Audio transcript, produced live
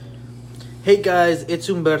Hey guys, it's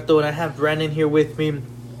Humberto and I have Brandon here with me.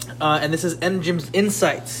 And this is N-Gym's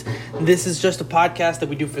Insights. This is just a podcast that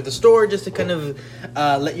we do for the store just to kind of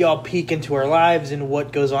let y'all peek into our lives and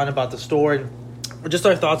what goes on about the store and just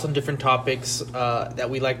our thoughts on different topics that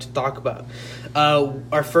we like to talk about.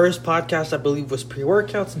 Our first podcast, I believe, was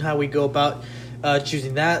pre-workouts and how we go about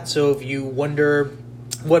choosing that. So if you wonder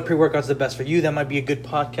what pre-workout's the best for you, that might be a good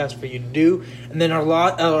podcast for you to do. And then our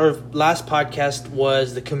last podcast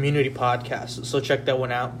was the community podcast, so check that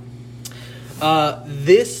one out.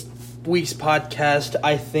 This week's podcast,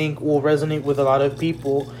 I think, will resonate with a lot of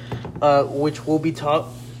people, which will be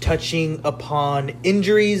touching upon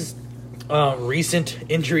injuries, recent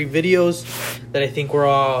injury videos that I think we're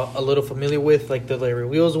all a little familiar with, like the Larry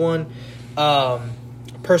Wheels one,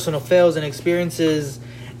 personal fails and experiences,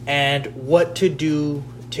 and what to do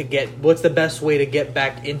what's the best way to get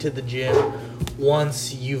back into the gym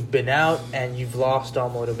once you've been out and you've lost all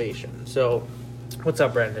motivation. So, what's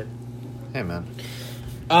up, Brandon? Hey, man.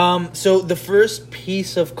 So the first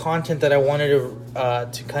piece of content that I wanted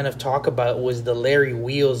to kind of talk about was the Larry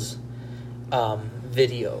Wheels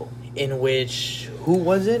video, in which, who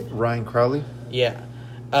was it? Ryan Crowley? Yeah.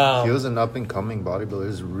 He was an up-and-coming bodybuilder. He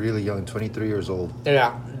was really young, 23 years old.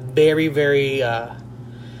 Yeah, very, very... a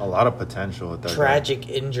lot of potential with that tragic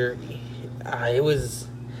injury. It was...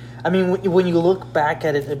 I mean, when you look back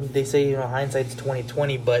at it, I mean, they say, hindsight's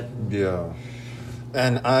 20/20, but... Yeah.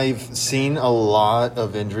 And I've seen a lot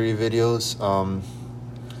of injury videos,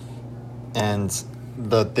 and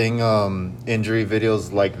the thing injury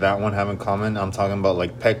videos like that one have in common, I'm talking about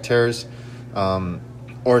like pec tears,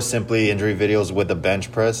 or simply injury videos with the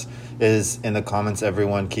bench press, is in the comments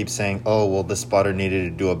everyone keeps saying, oh, well, the spotter needed to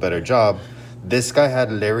do a better job. This guy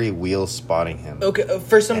had Larry Wheels spotting him. Okay,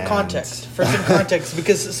 for some context,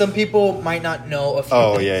 because some people might not know a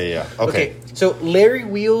few things. Yeah. Okay, so Larry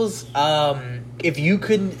Wheels, if you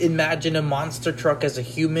could imagine a monster truck as a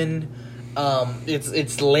human,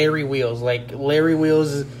 it's Larry Wheels. Like, Larry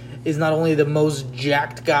Wheels is not only the most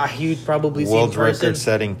jacked guy you'd probably see in person. World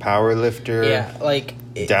record-setting power lifter. Yeah, like...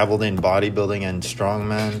 dabbled in bodybuilding and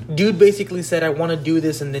strongman. Dude basically said, I want to do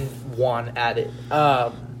this, and then won at it.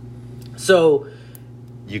 So...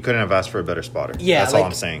 you couldn't have asked for a better spotter. Yeah, that's all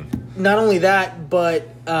I'm saying. Not only that, but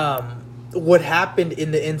what happened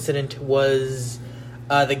in the incident was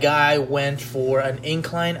the guy went for an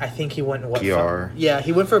incline. I think he went, what? PR.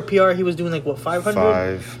 He went for a PR. He was doing,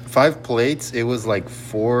 500? Five plates. It was,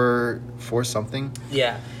 four something.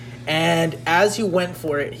 Yeah. And as he went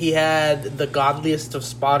for it, he had the godliest of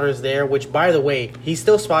spotters there, which, by the way, he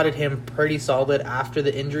still spotted him pretty solid after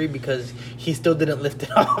the injury because he still didn't lift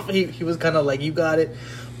it off. He was kind of like, you got it.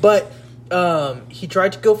 But he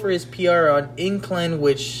tried to go for his PR on incline,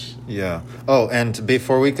 which... Yeah. Oh, and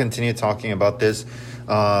before we continue talking about this,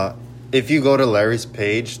 if you go to Larry's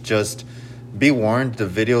page, just be warned, the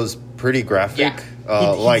video is pretty graphic.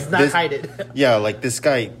 Yeah, he does not hide it. Yeah, this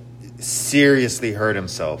guy... seriously hurt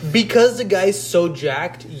himself because the guy's so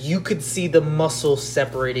jacked. You could see the muscle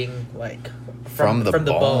separating from the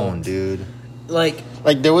bone, dude. Like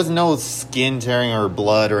there was no skin tearing or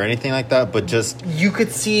blood or anything like that, but just you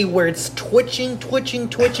could see where it's twitching, and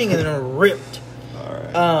then it ripped. All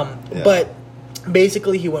right. Yeah. But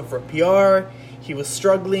basically, he went for a PR. He was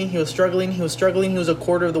struggling. He was a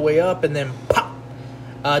quarter of the way up, and then pop.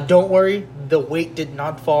 Don't worry, the weight did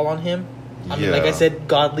not fall on him. I mean, like I said,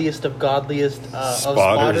 godliest of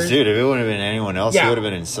spotters. Dude, if it would have been anyone else, he would have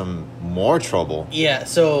been in some more trouble. Yeah,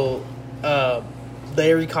 so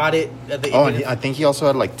Larry caught it. And I think he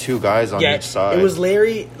also had two guys on each side. It was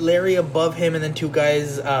Larry above him, and then two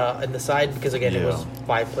guys on the side because, again, it was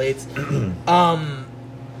 5 plates.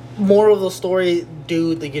 Moral of the story,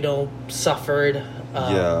 dude, suffered.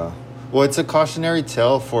 Well, it's a cautionary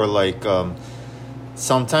tale for,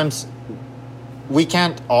 sometimes... we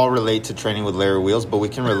can't all relate to training with Larry Wheels, but we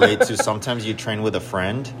can relate to sometimes you train with a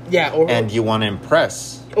friend. Yeah. And you want to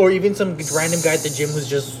impress. Or even some random guy at the gym who's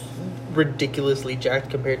just ridiculously jacked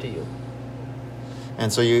compared to you.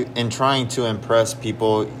 And so in trying to impress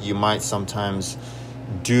people, you might sometimes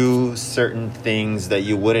do certain things that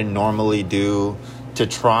you wouldn't normally do to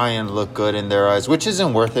try and look good in their eyes, which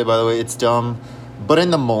isn't worth it, by the way. It's dumb. But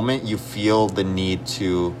in the moment, you feel the need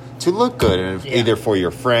to look good, either for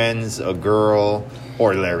your friends, a girl,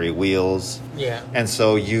 or Larry Wheels. Yeah. And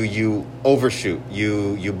so you overshoot.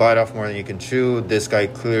 You bite off more than you can chew. This guy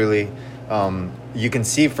clearly, you can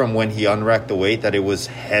see from when he unracked the weight that it was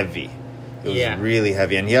heavy. It was really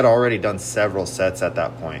heavy. And he had already done several sets at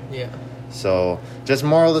that point. Yeah. So just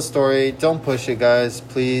moral of the story, don't push it, guys.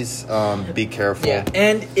 Please be careful. Yeah.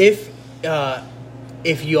 And if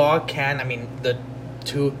y'all can, I mean, the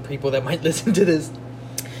to people that might listen to this.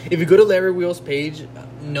 If you go to Larry Wheels' page,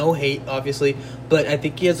 no hate, obviously, but I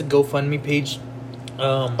think he has a GoFundMe page.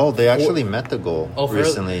 They actually met the goal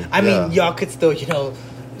recently. I mean, y'all could still,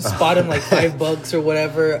 spot him like $5 or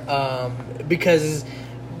whatever, because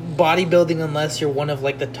bodybuilding, unless you're one of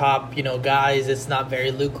like the top, guys, it's not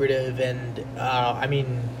very lucrative. And I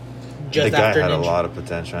mean, just the guy after had a lot of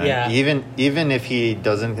potential. Yeah. And even if he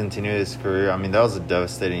doesn't continue his career, I mean, that was a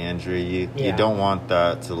devastating injury. You don't want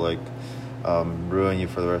that to like ruin you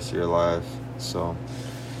for the rest of your life. So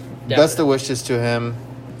best the wishes to him.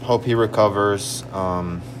 Hope he recovers.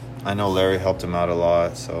 I know Larry helped him out a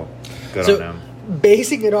lot, so good on him.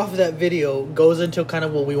 Basing it off of that video goes into kind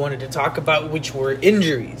of what we wanted to talk about, which were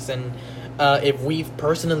injuries. And if we've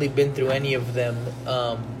personally been through any of them,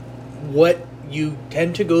 what you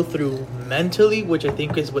tend to go through mentally, which I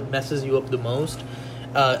think is what messes you up the most.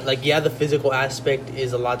 The physical aspect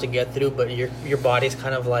is a lot to get through, but your body's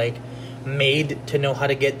kind of like made to know how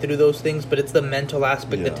to get through those things. But it's the mental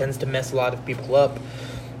aspect that tends to mess a lot of people up.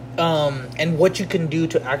 And what you can do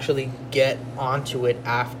to actually get onto it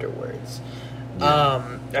afterwards.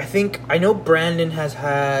 I know Brandon has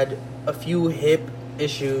had a few hip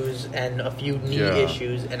issues and a few knee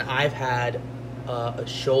issues, and I've had a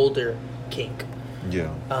shoulder kink.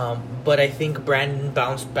 But I think Brandon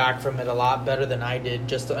bounced back from it a lot better than I did,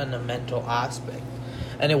 just on the mental aspect.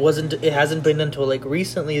 And it hasn't been until like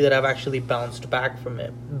recently that I've actually bounced back from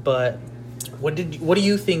it. But what do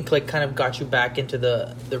you think like kind of got you back into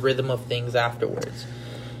the rhythm of things afterwards?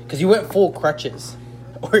 Because you went full crutches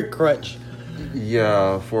or crutch.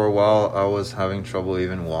 Yeah, for a while I was having trouble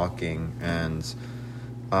even walking, and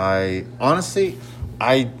I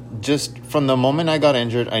just, from the moment I got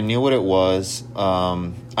injured, I knew what it was.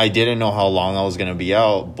 I didn't know how long I was going to be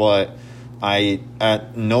out, but I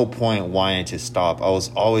at no point wanted to stop. I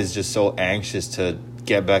was always just so anxious to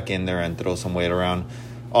get back in there and throw some weight around.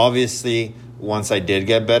 Obviously, once I did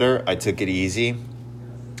get better, I took it easy,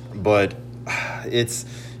 but it's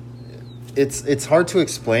hard to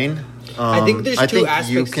explain. I think there's two aspects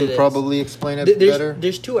to this. You can probably explain it better.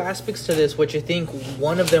 There's two aspects to this, which I think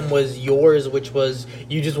one of them was yours, which was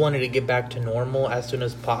you just wanted to get back to normal as soon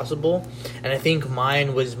as possible. And I think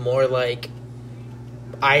mine was more like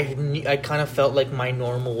I kind of felt like my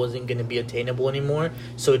normal wasn't going to be attainable anymore,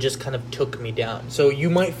 so it just kind of took me down. So you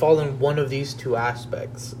might fall in one of these two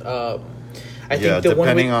aspects. I think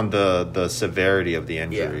depending on the severity of the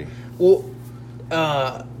injury. Yeah.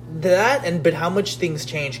 Well, but how much things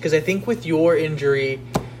change, because I think with your injury,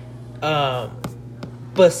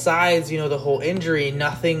 besides the whole injury,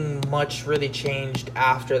 nothing much really changed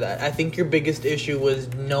after that. I think your biggest issue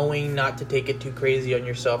was knowing not to take it too crazy on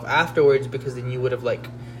yourself afterwards, because then you would have like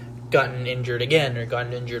gotten injured again or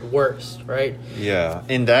gotten injured worse, right? Yeah,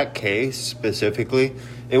 in that case specifically,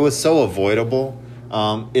 it was so avoidable.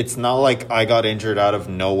 It's not like I got injured out of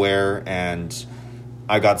nowhere and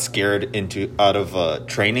I got scared out of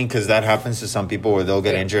training, because that happens to some people where they'll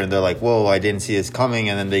get injured and they're like, whoa, I didn't see this coming,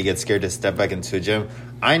 and then they get scared to step back into a gym.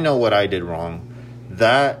 I know what I did wrong.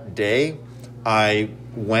 That day, I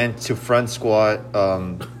went to front squat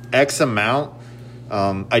X amount.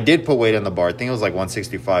 I did put weight on the bar. I think it was like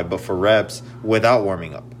 165, but for reps without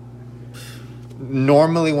warming up.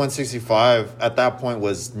 Normally 165 at that point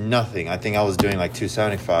was nothing. I think I was doing like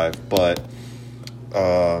 275, but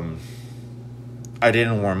I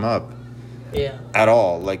didn't warm up at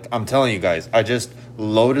all. Like, I'm telling you guys, I just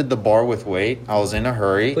loaded the bar with weight. I was in a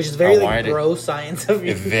hurry. Which is very bro science of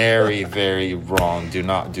you. Very, very wrong. Do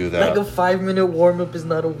not do that. Like a 5-minute warm-up is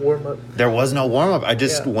not a warm-up. There was no warm-up. I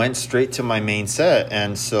just went straight to my main set.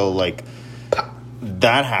 And so, like,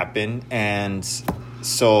 that happened. And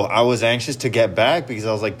so I was anxious to get back because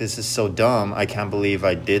I was like, this is so dumb. I can't believe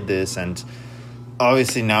I did this. And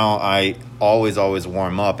obviously now I always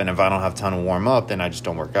warm up, and if I don't have time to warm up, then I just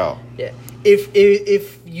don't work out. Yeah.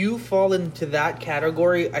 If you fall into that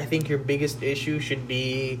category, I think your biggest issue should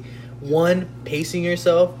be 1, pacing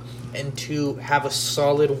yourself, and 2, have a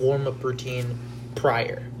solid warm up routine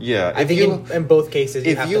prior. Yeah. I think in both cases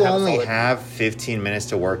if you only have 15 minutes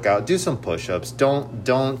to work out, do some push-ups.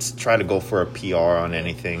 Don't try to go for a PR on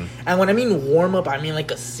anything. And when I mean warm up, I mean like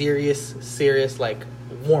a serious like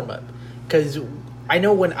warm up, because I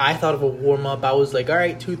know when I thought of a warm-up, I was like, all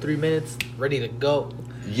right, 2-3 minutes, ready to go.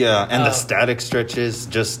 Yeah, and the static stretches,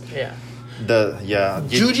 just... Yeah.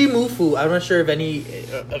 Juji Mufu, I'm not sure if any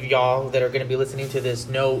of y'all that are going to be listening to this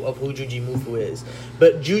know of who Juji Mufu is.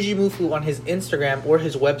 But Juji Mufu on his Instagram or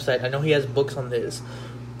his website, I know he has books on this,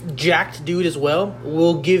 jacked dude as well,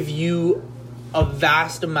 will give you a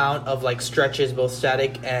vast amount of like stretches, both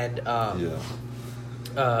static and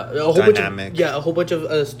a whole Dynamic. bunch of, a whole bunch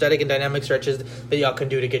of static and dynamic stretches that y'all can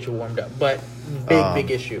do to get you warmed up. But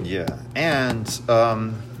big issue. Yeah, and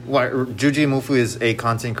Juji Mufu is a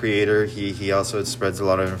content creator. He also spreads a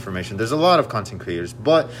lot of information. There's a lot of content creators,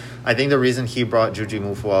 but I think the reason he brought Juji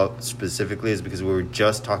Mufu out specifically is because we were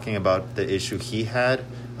just talking about the issue he had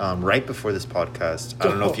right before this podcast. I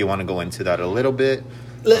don't know if you want to go into that a little bit.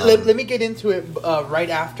 Let me get into it right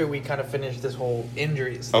after we kind of finish this whole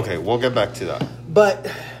injuries thing. Okay, we'll get back to that.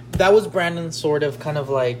 But that was Brandon's sort of kind of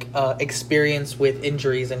like experience with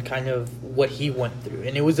injuries and kind of what he went through.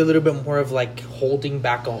 And it was a little bit more of like holding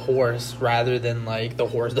back a horse rather than like the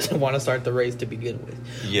horse doesn't want to start the race to begin with.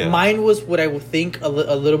 Yeah. Mine was what I would think a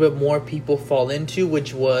little bit more people fall into,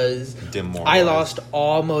 which was I lost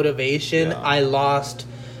all motivation. Yeah. I lost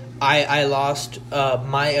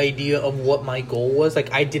my idea of what my goal was.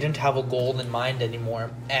 Like, I didn't have a goal in mind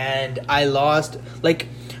anymore. And I lost, like,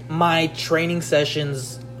 my training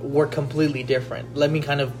sessions were completely different. Let me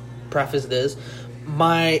kind of preface this.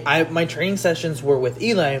 My training sessions were with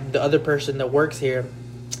Eli, the other person that works here.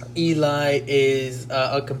 Eli is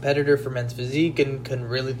a competitor for Men's Physique and can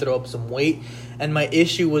really throw up some weight. And my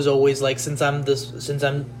issue was always, like, since I'm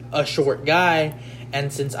a short guy,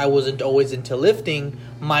 and since I wasn't always into lifting,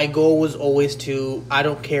 my goal was always to, I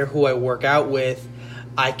don't care who I work out with,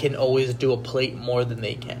 I can always do a plate more than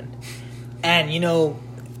they can. And, you know,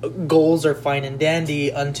 goals are fine and dandy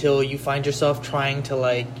until you find yourself trying to,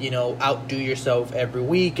 like, you know, outdo yourself every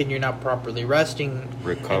week and you're not properly resting.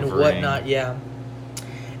 Recovering. And whatnot, yeah.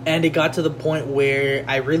 And it got to the point where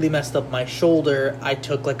I really messed up my shoulder. I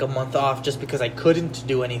took like a month off just because I couldn't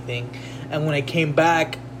do anything. And when I came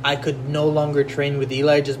back, I could no longer train with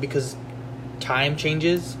Eli just because time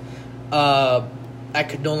changes. I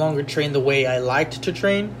could no longer train the way I liked to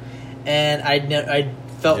train. And I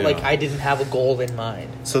felt like I didn't have a goal in mind.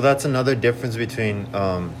 So that's another difference between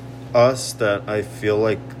us that I feel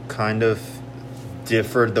like kind of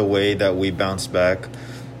differed the way that we bounced back.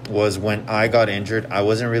 Was when I got injured, I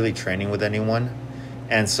wasn't really training with anyone.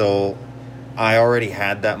 And so I already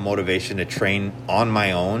had that motivation to train on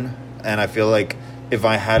my own. And I feel like if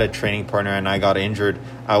I had a training partner and I got injured,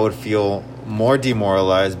 I would feel more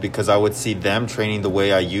demoralized because I would see them training the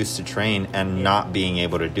way I used to train and not being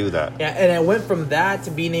able to do that. Yeah, and I went from that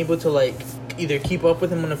to being able to, like, either keep up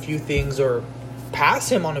with him on a few things or pass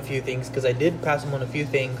him on a few things, because I did pass him on a few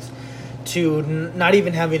things, to not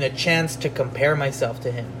even having a chance to compare myself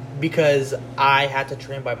to him because I had to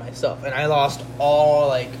train by myself. And I lost all,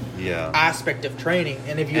 like, aspect of training.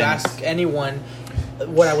 And if you ask anyone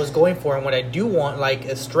what I was going for and what I do want, like,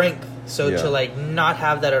 is strength. So to, like, not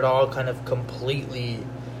have that at all kind of completely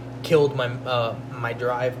killed my my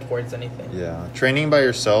drive towards anything. Yeah. Training by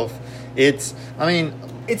yourself, it's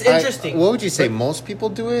interesting. What would you say? Most people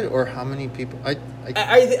do it, or how many people? I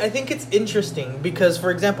think it's interesting because,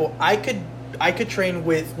 for example, I could train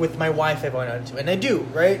with my wife if I wanted to, and I do,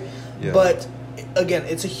 right? Yeah. But again,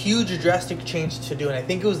 it's a huge drastic change to do, and I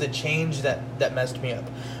think it was the change that messed me up,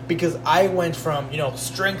 because I went from, you know,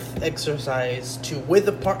 strength exercise to with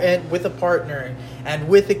a partner and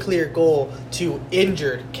with a clear goal to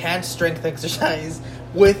injured, can't strength exercise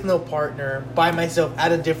with no partner by myself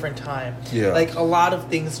at a different time. Yeah, like a lot of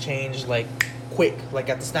things changed, like quick, like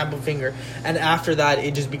at the snap of a finger, and after that,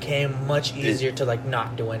 it just became much easier to, like,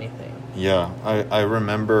 not do anything. Yeah, I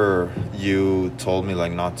remember you told me,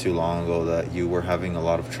 like, not too long ago that you were having a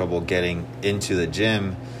lot of trouble getting into the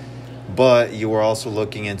gym, but you were also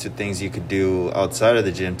looking into things you could do outside of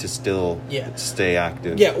the gym to still stay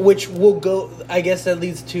active. Yeah, which will go, I guess that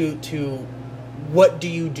leads to what do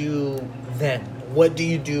you do then? What do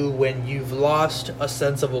you do when you've lost a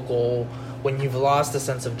sense of a goal, when you've lost a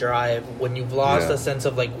sense of drive, when you've lost a sense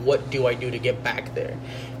of, like, what do I do to get back there?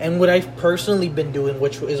 And what I've personally been doing,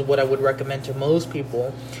 which is what I would recommend to most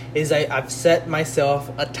people, is I've set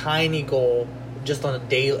myself a tiny goal just on a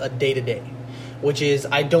day-to-day, which is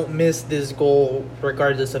I don't miss this goal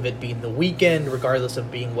regardless of it being the weekend, regardless of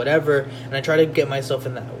being whatever, and I try to get myself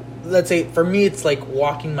in that. Let's say, for me, it's like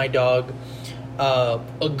walking my dog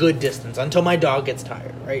a good distance until my dog gets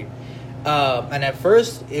tired, right? And at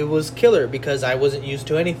first, it was killer because I wasn't used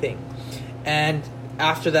to anything. And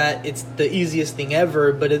after that, it's the easiest thing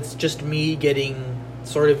ever, but it's just me getting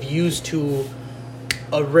sort of used to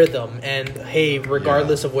a rhythm. And, hey,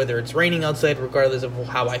 regardless of whether it's raining outside, regardless of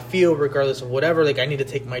how I feel, regardless of whatever, like, I need to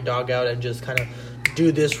take my dog out and just kind of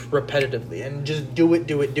do this repetitively. And just do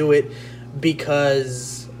it,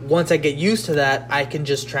 because once I get used to that, I can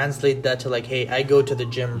just translate that to, like, hey, I go to the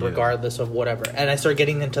gym regardless of whatever. And I start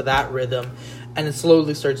getting into that rhythm, and it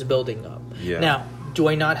slowly starts building up. Yeah. Now, Do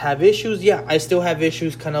I not have issues? Yeah, I still have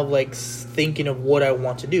issues kind of like thinking of what I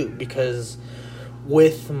want to do, because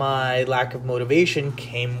with my lack of motivation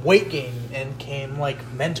came weight gain and came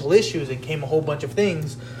like mental issues and came a whole bunch of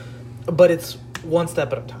things. But it's one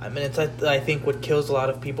step at a time, and it's I think what kills a lot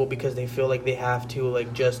of people, because they feel like they have to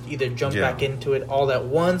like just either jump back into it all at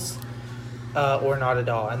once or not at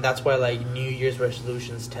all, and that's why like New Year's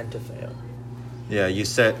resolutions tend to fail. Yeah, you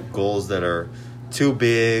set goals that are too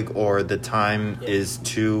big, or the time is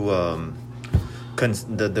too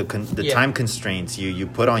the time constraints you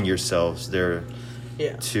put on yourselves, they're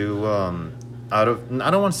too out of, I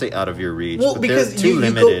don't want to say out of your reach, but because they're too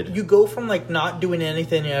limited. You go from like not doing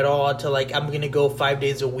anything at all to like, I'm gonna go 5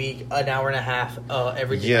 days a week, an hour and a half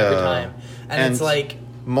every time, and it's like,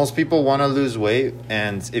 most people want to lose weight,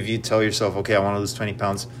 and if you tell yourself, okay, I want to lose 20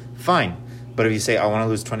 pounds, fine. But if you say, I want to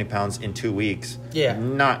lose 20 pounds in 2 weeks,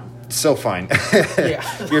 not so fine.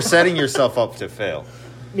 You're setting yourself up to fail.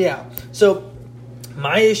 Yeah. So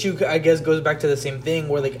my issue, I guess, goes back to the same thing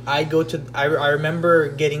where like I remember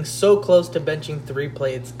getting so close to benching 3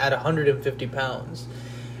 plates at 150 pounds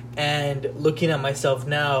and looking at myself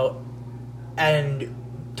now and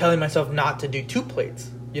telling myself not to do 2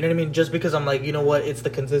 plates. You know what I mean? Just because I'm like, you know what? It's the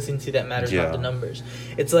consistency that matters, not the numbers.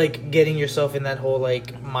 It's like getting yourself in that whole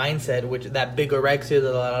like mindset, which that bigorexia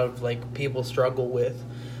that a lot of like people struggle with,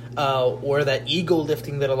 or that ego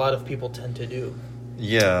lifting that a lot of people tend to do.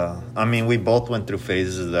 Yeah, I mean, we both went through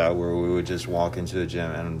phases of that where we would just walk into the gym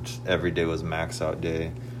and every day was max out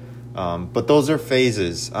day. But those are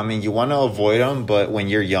phases. I mean, you want to avoid them, but when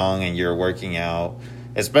you're young and you're working out,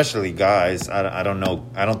 especially guys, I don't know.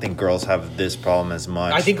 I don't think girls have this problem as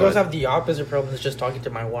much. I think girls have the opposite problem. It's just talking to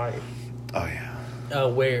my wife. Oh yeah.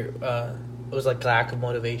 Where it was like lack of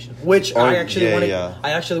motivation, which I actually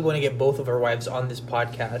want to get both of our wives on this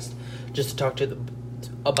podcast just to talk to them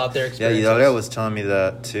about their experiences. Yeah, Yudalia was telling me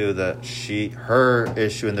that too. That her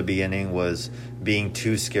issue in the beginning was being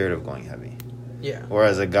too scared of going heavy. Yeah.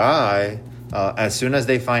 Whereas a guy, as soon as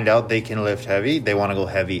they find out they can lift heavy, they want to go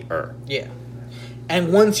heavier. Yeah.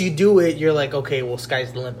 And once you do it, you're like, okay, well,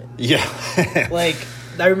 sky's the limit. Yeah. Like,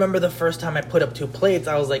 I remember the first time I put up 2 plates,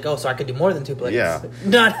 I was like, oh, so I could do more than 2 plates. Yeah.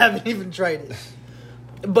 Not having even tried it.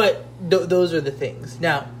 But those are the things.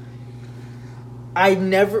 Now, I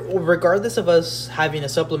never, regardless of us having a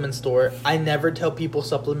supplement store, I never tell people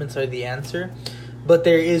supplements are the answer. But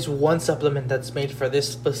there is one supplement that's made for this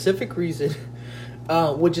specific reason,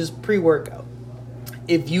 which is pre-workout.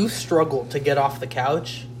 If you struggle to get off the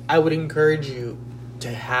couch, I would encourage you to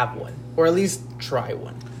have one, or at least try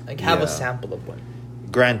one. Like, have a sample of one.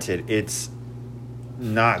 Granted, it's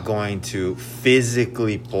not going to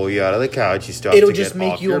physically pull you out of the couch. You still have to get off your butt. It'll just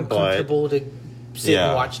make you uncomfortable to sit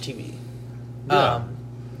and watch TV. Yeah.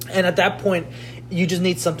 And at that point, you just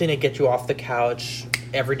need something to get you off the couch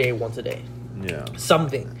every day, once a day. Yeah.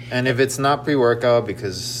 Something. And if it's not pre-workout,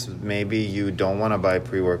 because maybe you don't want to buy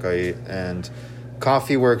pre-workout, and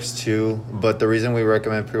coffee works too, but the reason we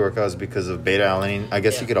recommend pre-workout is because of beta-alanine. I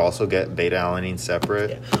guess you could also get beta-alanine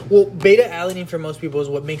separate. Yeah. Well, beta-alanine for most people is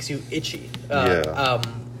what makes you itchy.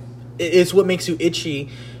 It's what makes you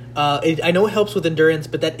itchy. I know it helps with endurance,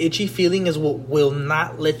 but that itchy feeling is what will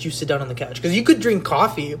not let you sit down on the couch. Because you could drink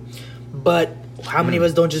coffee, but how many of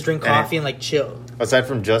us don't just drink coffee and like chill? Aside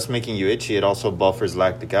from just making you itchy, it also buffers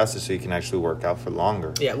lactic acid so you can actually work out for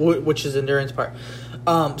longer. Yeah, which is endurance part.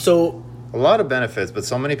 So a lot of benefits, but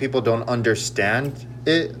so many people don't understand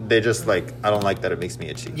it. They just like, I don't like that it makes me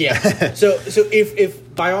itchy. Yeah. So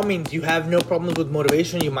if by all means you have no problems with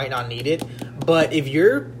motivation, you might not need it. But if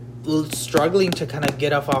you're struggling to kind of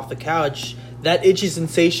get off the couch, that itchy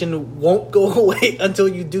sensation won't go away until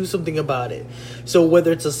you do something about it. So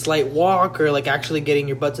whether it's a slight walk or like actually getting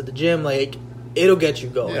your butt to the gym, like, it'll get you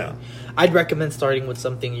going. Yeah. I'd recommend starting with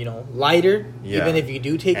something, lighter, even if you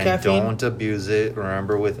do take caffeine. Don't abuse it.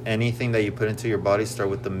 Remember, with anything that you put into your body, start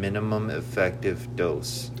with the minimum effective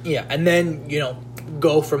dose. Yeah, and then,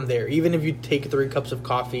 go from there. Even if you take 3 cups of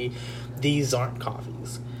coffee, these aren't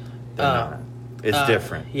coffees. It's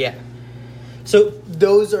different. Yeah. So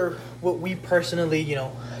those are what we personally,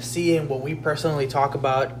 see and what we personally talk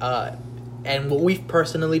about and what we've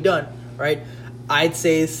personally done, right? I'd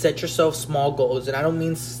say set yourself small goals, and I don't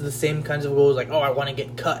mean the same kinds of goals like, oh, I want to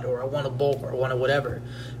get cut, or I want to bulk, or I want to whatever.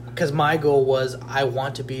 Because my goal was I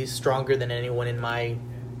want to be stronger than anyone in my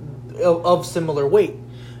of similar weight.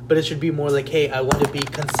 But it should be more like, hey, I want to be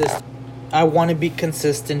consistent. I want to be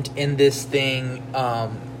consistent in this thing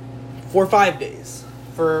for 5 days,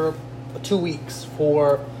 for 2 weeks,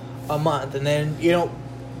 for a month, and then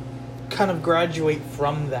kind of graduate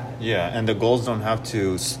from that. Yeah, and the goals don't have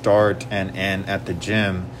to start and end at the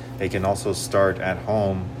gym. They can also start at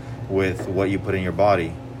home with what you put in your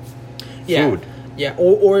body. Yeah. Food. Yeah,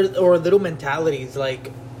 or little mentalities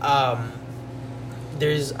like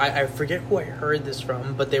there's I forget who I heard this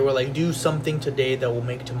from, but they were like, do something today that will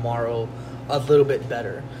make tomorrow a little bit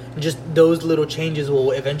better. Just those little changes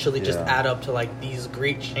will eventually just add up to like these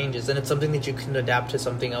great changes, and it's something that you can adapt to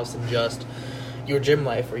something else than just your gym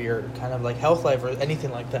life or your kind of like health life or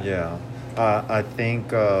anything like that. Yeah. I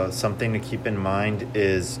think something to keep in mind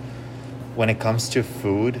is when it comes to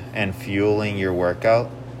food and fueling your workout,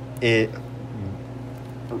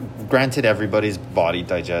 granted everybody's body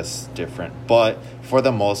digests different, but for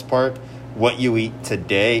the most part, what you eat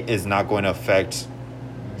today is not going to affect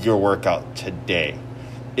your workout today.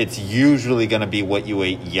 It's usually going to be what you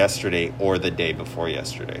ate yesterday or the day before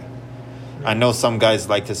yesterday. I know some guys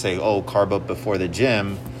like to say, oh, carb up before the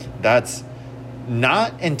gym. That's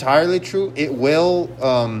not entirely true. It will,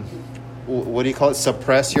 what do you call it?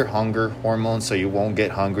 Suppress your hunger hormone so you won't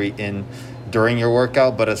get hungry during your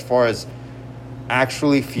workout. But as far as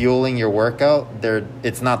actually fueling your workout,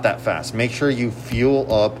 it's not that fast. Make sure you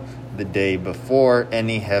fuel up the day before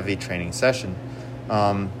any heavy training session.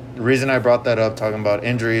 The reason I brought that up, talking about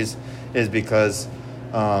injuries, is because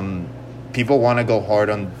people want to go hard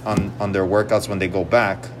on their workouts when they go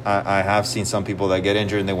back. I have seen some people that get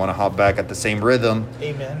injured and they want to hop back at the same rhythm.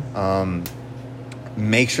 Amen.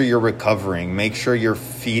 Make sure you're recovering. Make sure you're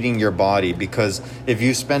feeding your body, because if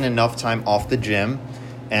you spend enough time off the gym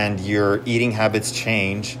and your eating habits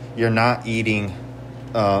change, you're not eating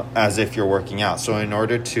as if you're working out. So in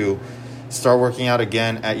order to start working out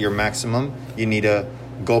again at your maximum, you need to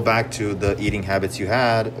go back to the eating habits you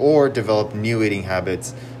had or develop new eating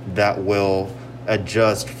habits that will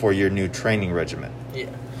adjust for your new training regimen. Yeah.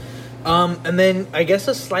 And then I guess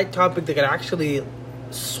a slight topic that could actually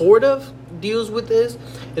sort of deals with this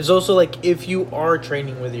is also like if you are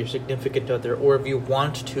training with your significant other, or if you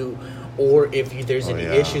want to, or if there's any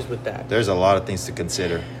issues with that. There's a lot of things to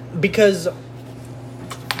consider. Because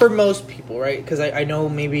for most people, right? Because I know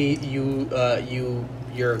maybe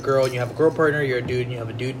you're a girl and you have a girl partner, you're a dude and you have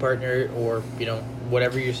a dude partner, or, you know,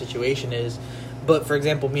 whatever your situation is. But, for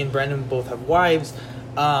example, me and Brandon both have wives.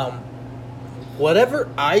 Whatever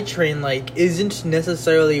I train like isn't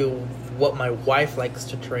necessarily what my wife likes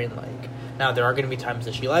to train like. Now, there are going to be times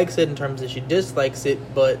that she likes it and times that she dislikes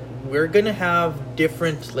it, but we're going to have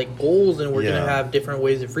different like goals, and we're going to have different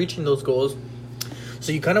ways of reaching those goals.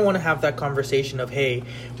 So you kind of want to have that conversation of, hey,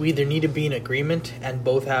 we either need to be in agreement and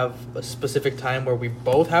both have a specific time where we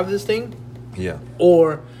both have this thing. Yeah.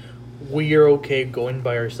 Or we're okay going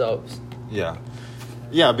by ourselves. Yeah.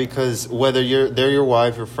 Yeah, because whether they're your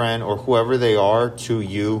wife, your friend, or whoever they are to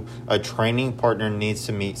you, a training partner needs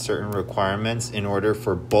to meet certain requirements in order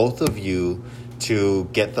for both of you to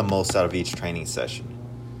get the most out of each training session.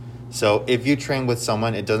 So if you train with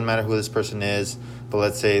someone, it doesn't matter who this person is, but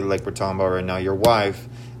let's say, like we're talking about right now, your wife,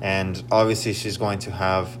 and obviously she's going to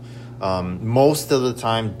have most of the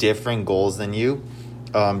time different goals than you.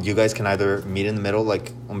 You guys can either meet in the middle,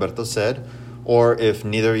 like Humberto said, or if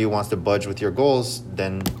neither of you wants to budge with your goals,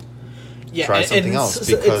 then try something else.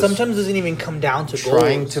 Because it sometimes doesn't even come down to goals.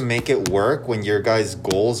 Trying to make it work when your guys'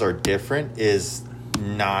 goals are different is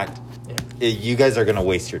not... Yeah. You guys are going to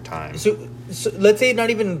waste your time. So let's say not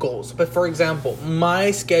even goals, but for example,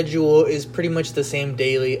 my schedule is pretty much the same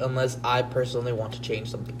daily unless I personally want to change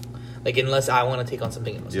something. Like, unless I want to take on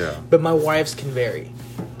something else. Yeah. But my wife's can vary.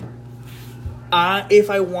 If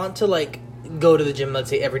I want to, like, go to the gym, let's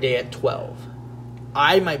say, every day at 12,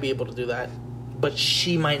 I might be able to do that, but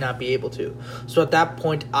she might not be able to. So at that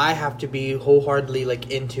point, I have to be wholeheartedly, like,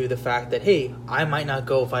 into the fact that, hey, I might not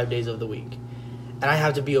go 5 days of the week. And I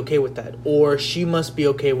have to be okay with that. Or she must be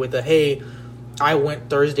okay with the, hey, I went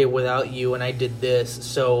Thursday without you and I did this,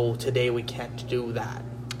 so today we can't do that.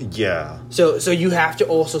 Yeah. So you have to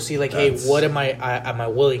also see, like, hey, what am I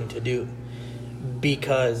willing to do?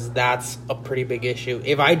 Because that's a pretty big issue.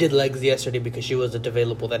 If I did legs yesterday because she wasn't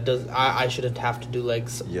available, I shouldn't have to do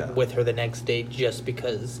legs with her the next day just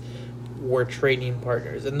because we're training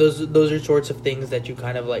partners. And those are sorts of things that you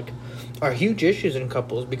kind of like are huge issues in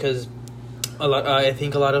couples, because I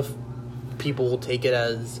think a lot of people will take it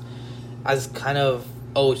as kind of,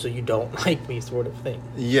 oh, so you don't like me sort of thing.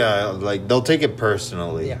 Yeah, like they'll take it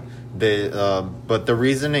personally. Yeah. But the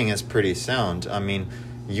reasoning is pretty sound. I mean,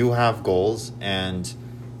 you have goals and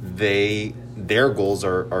their goals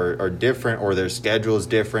are different, or their schedule is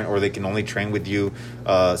different, or they can only train with you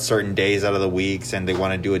certain days out of the weeks and they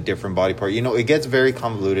want to do a different body part. You know, it gets very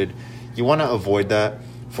convoluted. You want to avoid that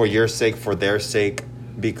for your sake, for their sake.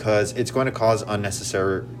 because it's going to cause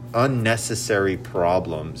unnecessary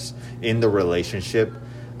problems in the relationship.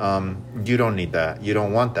 You don't need that. You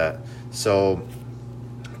don't want that. So,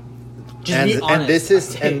 Just be honest. And this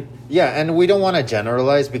is, and we don't want to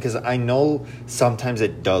generalize, because I know sometimes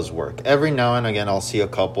it does work. Every now and again, I'll see a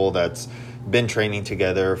couple that's been training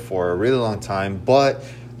together for a really long time, but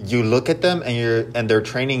you look at them and their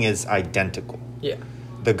training is identical. Yeah.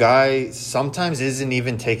 The guy sometimes isn't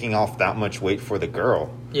even taking off that much weight for the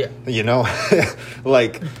girl. Yeah. You know,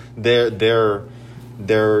 like they're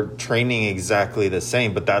training exactly the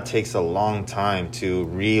same, but that takes a long time to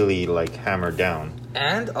really like hammer down.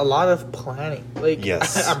 And a lot of planning. Like,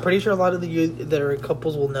 yes. I'm pretty sure a lot of you that are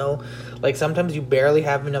couples will know, like, sometimes you barely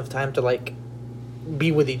have enough time to, like,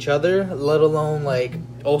 be with each other, let alone, like,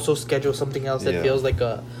 also schedule something else that feels like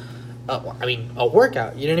a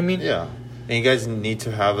workout. You know what I mean? Yeah. And you guys need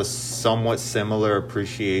to have a somewhat similar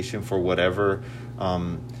appreciation for whatever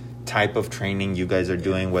type of training you guys are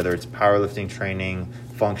doing, whether it's powerlifting training,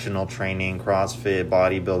 functional training, CrossFit,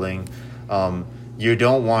 bodybuilding. You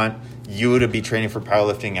don't want you to be training for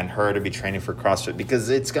powerlifting and her to be training for CrossFit, because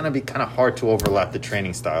it's going to be kind of hard to overlap the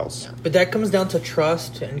training styles. But that comes down to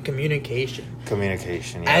trust and communication.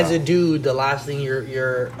 Communication, yeah. As a dude, the last thing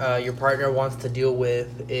your partner wants to deal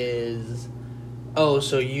with is, oh,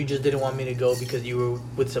 so you just didn't want me to go because you were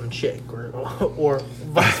with some chick, or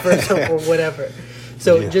vice versa, or whatever.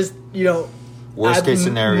 So just, worst case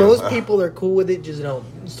scenario. Most people are cool with it. Just,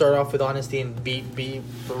 start off with honesty and be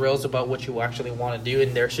for reals about what you actually want to do,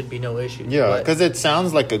 and there should be no issues. Yeah, because it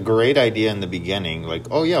sounds like a great idea in the beginning. Like,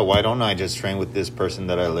 oh yeah, why don't I just train with this person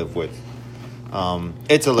that I live with?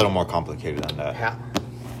 It's a little more complicated than that. Yeah,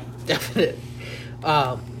 definitely.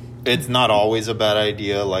 It's not always a bad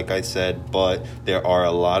idea, like I said, but there are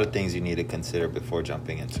a lot of things you need to consider before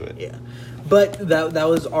jumping into it. Yeah, but that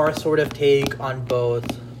was our sort of take on both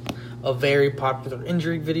a very popular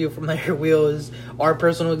injury video from Lighter Wheels, our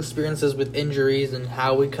personal experiences with injuries and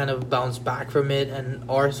how we kind of bounce back from it, and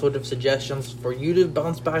our sort of suggestions for you to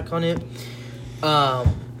bounce back on it.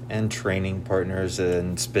 And training partners,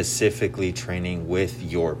 and specifically training with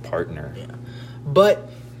your partner. Yeah. But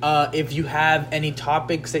if you have any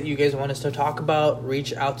topics that you guys want us to talk about,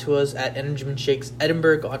 reach out to us at Energy and Shakes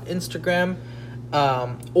Edinburgh on Instagram.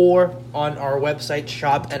 Or on our website,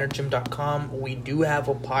 shopenergym.com. We do have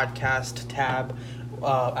a podcast tab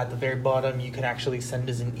at the very bottom. You can actually send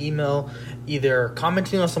us an email, either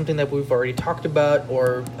commenting on something that we've already talked about,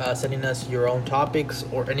 or sending us your own topics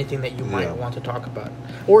or anything that you might want to talk about,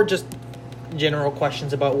 or just general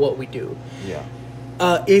questions about what we do. Yeah.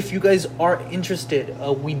 If you guys are interested,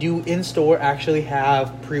 we do in-store actually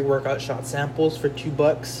have pre-workout shot samples for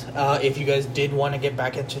 $2. If you guys did want to get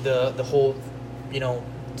back into the whole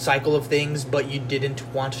cycle of things, but you didn't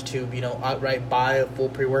want to, outright buy a full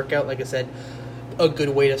pre-workout, like I said, a good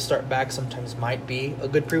way to start back sometimes might be a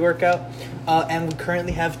good pre-workout. And we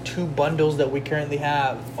currently have 2 bundles that we currently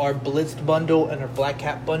have, our Blitzed bundle and our Black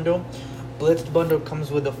Cat bundle. Blitzed bundle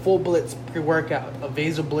comes with a full Blitz pre-workout, a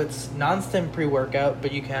Vaso Blitz non-stim pre-workout,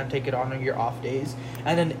 but you can take it on your off days,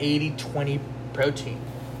 and an 80-20 protein,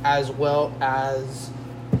 as well as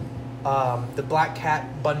the Black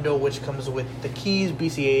Cat bundle, which comes with the Keys,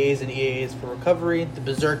 BCAAs, and EAAs for recovery, the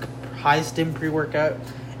Berserk high stim pre-workout,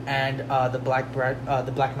 and the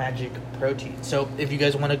Black Magic protein. So if you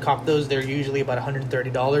guys want to cop those, they're usually about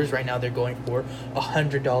 $130. Right now they're going for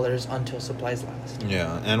 $100 until supplies last.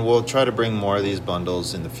 Yeah, and we'll try to bring more of these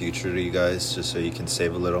bundles in the future to you guys, just so you can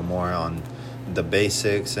save a little more on the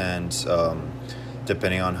basics, and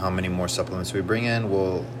depending on how many more supplements we bring in,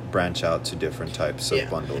 we'll branch out to different types of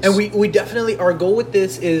bundles. And we definitely, our goal with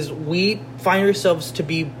this is we find ourselves to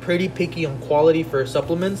be pretty picky on quality for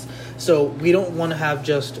supplements, so we don't want to have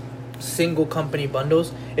just single company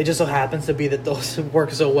bundles. It just so happens to be that those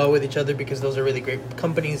work so well with each other because those are really great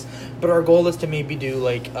companies, but our goal is to maybe do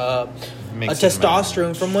like a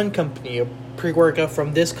testosterone from one company, a pre-workout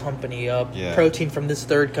from this company, protein from this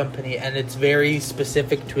third company, and it's very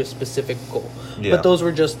specific to a specific goal. But those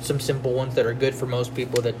were just some simple ones that are good for most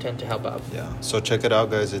people that tend to help out. Yeah, so check it out,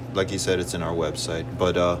 guys. Like you said, it's in our website.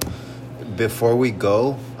 But before we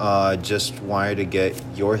go, just wanted to get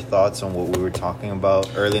your thoughts on what we were talking about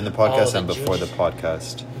early in the podcast and before the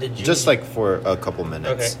podcast. Just like for a couple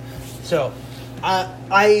minutes. Okay. So,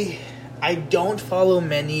 I don't follow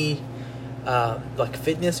many like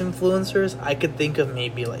fitness influencers. I could think of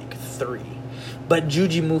maybe like 3. But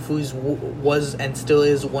Juji Mufu was and still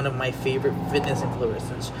is one of my favorite fitness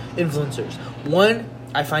influencers. One,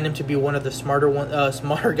 I find him to be one of the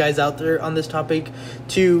smarter guys out there on this topic.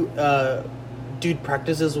 2, dude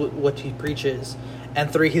practices what he preaches,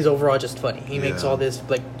 and 3, he's overall just funny. He makes Yeah. all this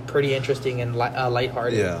like pretty interesting and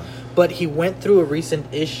lighthearted. Yeah. But he went through a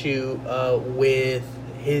recent issue with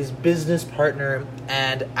his business partner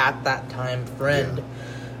and at that time friend,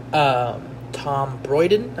 Tom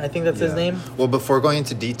Broyden. I think that's his Yeah. Well, before going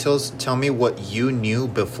into details, tell me what you knew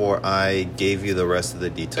before I gave you the rest of the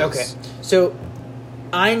details. Okay, so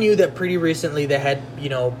I knew that pretty recently they had,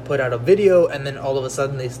 put out a video, and then all of a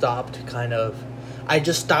sudden they stopped, kind of. I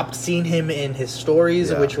just stopped seeing him in his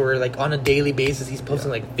stories, Yeah. which were, like, on a daily basis. He's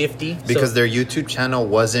posting, like, 50. Because so their YouTube channel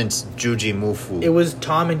wasn't Juji Mufu. it was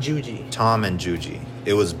Tom and Juji. Tom and Juji.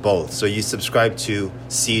 It was both. So you subscribed to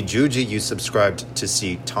see Juji, you subscribed to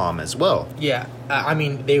see Tom as well. Yeah. I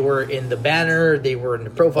mean, they were in the banner. They were in the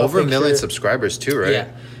profile Over a picture. million subscribers too, right?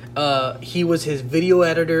 Yeah. He was his video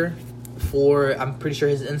editor for, I'm pretty sure,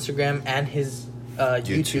 his Instagram and his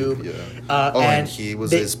YouTube. Yeah. And he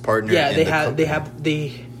was his partner. Yeah, in they the have. company. They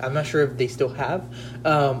have. I'm not sure if they still have,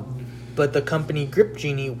 but the company Grip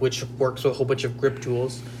Genie, which works with a whole bunch of grip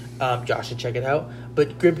tools, Josh should check it out.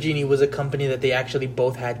 But Grip Genie was a company that they actually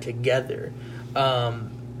both had together.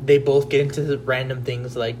 They both get into random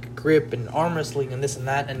things like grip and arm wrestling and this and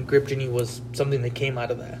that, and Grip Genie was something that came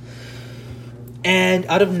out of that. And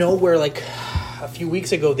out of nowhere, like a few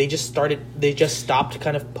weeks ago, they just stopped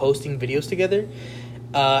kind of posting videos together.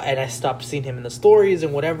 And I stopped seeing him in the stories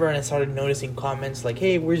and whatever, and I started noticing comments like,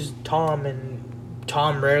 hey, where's Tom? And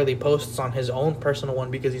Tom rarely posts on his own personal one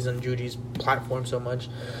because he's on Juji's platform so much.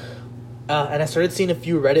 And I started seeing a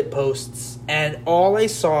few Reddit posts, and all I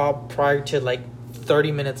saw prior to like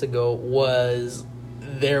 30 minutes ago was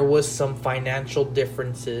there was some financial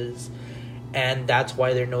differences, and that's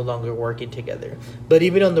why they're no longer working together. But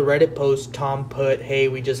even on the Reddit post, Tom put, hey,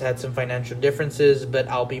 we just had some financial differences, but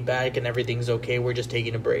I'll be back and everything's okay. We're just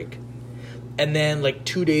taking a break. And then like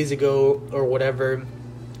 2 days ago or whatever,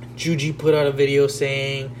 Juji put out a video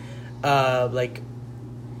saying, like,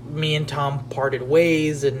 me and Tom parted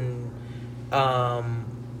ways, and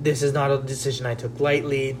this is not a decision I took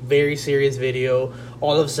lightly. Very serious video.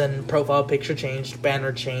 All of a sudden, profile picture changed,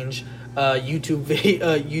 banner changed,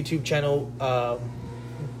 YouTube channel,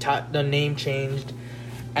 the name changed,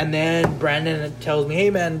 and then Brandon tells me, "Hey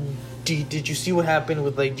man, did you see what happened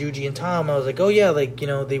with like Juji and Tom?" I was like, "Oh yeah, like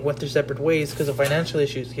they went their separate ways because of financial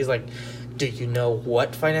issues." He's like, "Do you know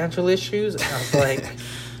what financial issues?" And I was like,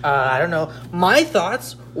 I don't know. My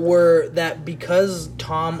thoughts were that because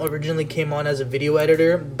Tom originally came on as a video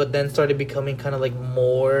editor, but then started becoming kind of like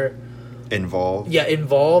more involved. Yeah,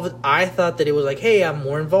 involved. I thought that it was like, hey, I'm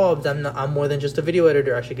more involved. I'm more than just a video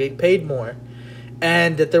editor. I should get paid more.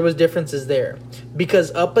 And that there was differences there.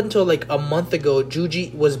 Because up until like a month ago,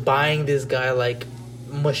 Juji was buying this guy like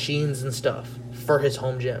machines and stuff for his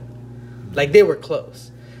home gym. Like they were close.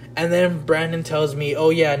 And then Brandon tells me, oh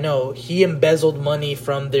yeah, no, he embezzled money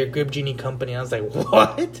from their Grip Genie company. I was like,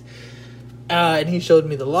 what? And he showed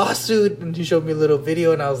me the lawsuit, and he showed me a little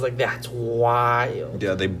video, and I was like, that's wild.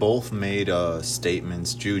 Yeah, they both made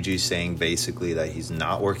statements. Juji saying basically that he's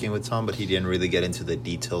not working with Tom, but he didn't really get into the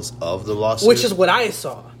details of the lawsuit. Which is what I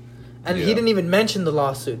saw. And he didn't even mention the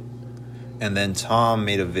lawsuit. And then Tom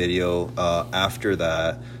made a video after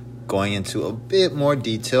that going into a bit more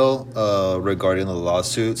detail regarding the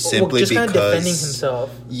lawsuit, simply just because kind of defending himself.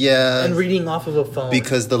 Yeah. And reading off of a phone.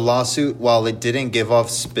 Because the lawsuit, while it didn't give off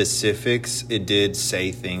specifics, it did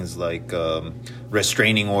say things like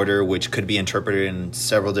restraining order, which could be interpreted in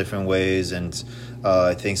several different ways. And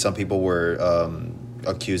I think some people were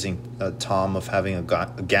accusing Tom of having a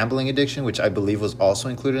gambling addiction, which I believe was also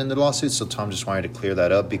included in the lawsuit. So Tom just wanted to clear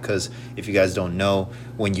that up, because if you guys don't know,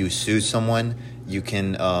 when you sue someone, you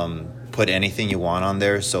can put anything you want on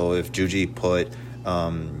there. So if Juji put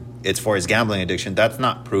it's for his gambling addiction, that's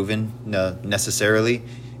not proven necessarily.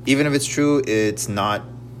 Even if it's true, it's not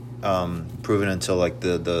proven until like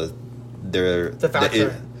the facts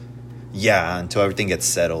are. Yeah, until everything gets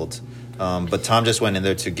settled. But Tom just went in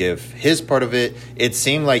there to give his part of it. It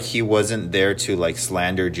seemed like he wasn't there to like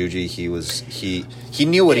slander Juji. He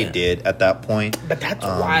knew what he did at that point. But that's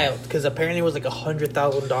wild, because apparently it was like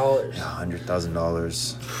 $100,000.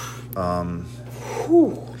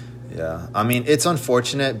 $100,000. Yeah, I mean, it's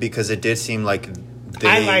unfortunate because it did seem like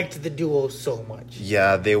I liked the duo so much.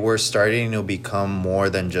 Yeah, they were starting to become more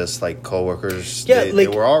than just like coworkers. Yeah, they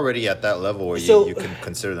were already at that level where you can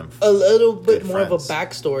consider them a little bit more friends. of a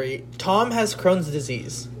backstory. Tom has Crohn's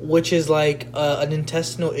disease, which is like an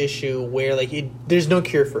intestinal issue where like there's no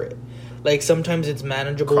cure for it. Like sometimes it's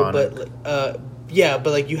manageable, Chronic. but but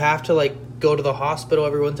like you have to like go to the hospital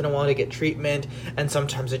every once in a while to get treatment, and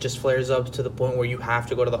sometimes it just flares up to the point where you have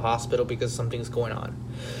to go to the hospital because something's going on.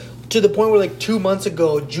 to the point where like 2 months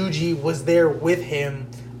ago, Juji was there with him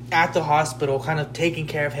at the hospital, kind of taking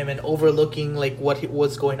care of him and overlooking like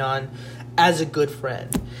what's going on as a good friend.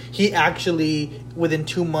 He actually within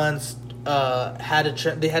 2 months had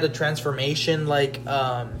a transformation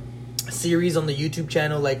series on the YouTube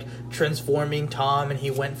channel, like transforming Tom, and he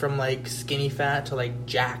went from like skinny fat to like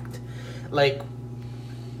jacked. Like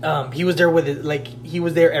he was there with it, like he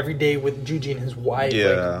was there every day with Juji and his wife.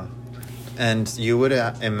 Yeah. And you would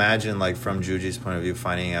imagine, like, from Juji's point of view,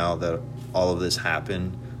 finding out that all of this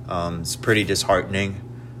happened, it's pretty disheartening.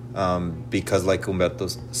 Because, like Humberto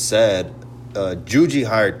said, Juji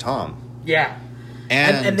hired Tom. Yeah.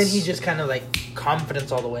 And then he just kind of, like,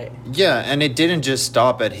 confidence all the way. Yeah, and it didn't just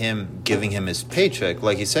stop at him giving him his paycheck.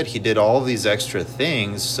 Like he said, he did all these extra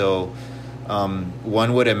things. So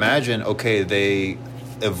one would imagine, okay, they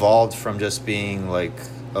evolved from just being, like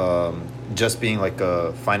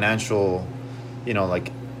a financial,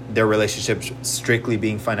 like their relationship strictly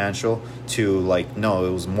being financial to like, no,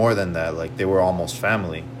 it was more than that. Like they were almost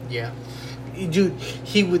family. Yeah. Dude,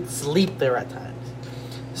 he would sleep there at times.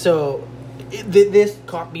 So this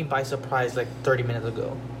caught me by surprise like 30 minutes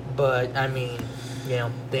ago. But I mean,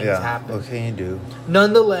 things happen. What can you do?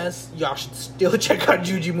 Nonetheless, y'all should still check out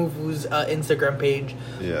Juji Mufu's Instagram page.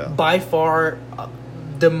 Yeah. By far,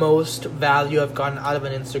 the most value I've gotten out of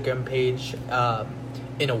an Instagram page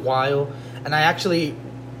in a while. And I actually,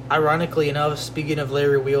 ironically enough, speaking of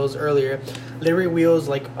Larry Wheels earlier, Larry Wheels,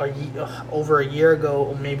 like over a year ago,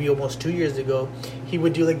 or maybe almost 2 years ago, he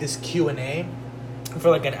would do like this Q&A for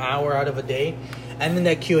like an hour out of a day. And in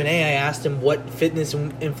that Q&A, I asked him, what fitness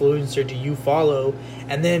influencer do you follow?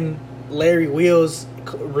 And then Larry Wheels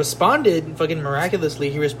responded, fucking miraculously,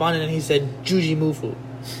 he responded and he said, Juji Mufu.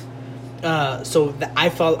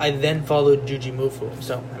 I then followed Juji Mufu.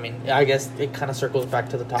 So, I mean, I guess it kind of circles back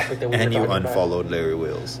to the topic that we were talking about. And you unfollowed Larry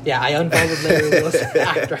Wheels. Yeah, I unfollowed Larry Wheels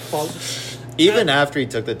after I followed. Even after he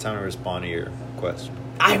took the time to respond to your question.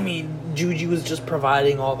 I mean, Juji was just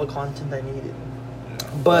providing all the content I needed.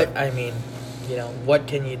 But, I mean, what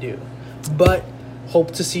can you do? But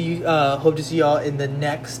hope to see y'all in the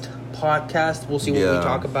next podcast. We'll see what we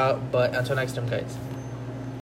talk about. But until next time, guys.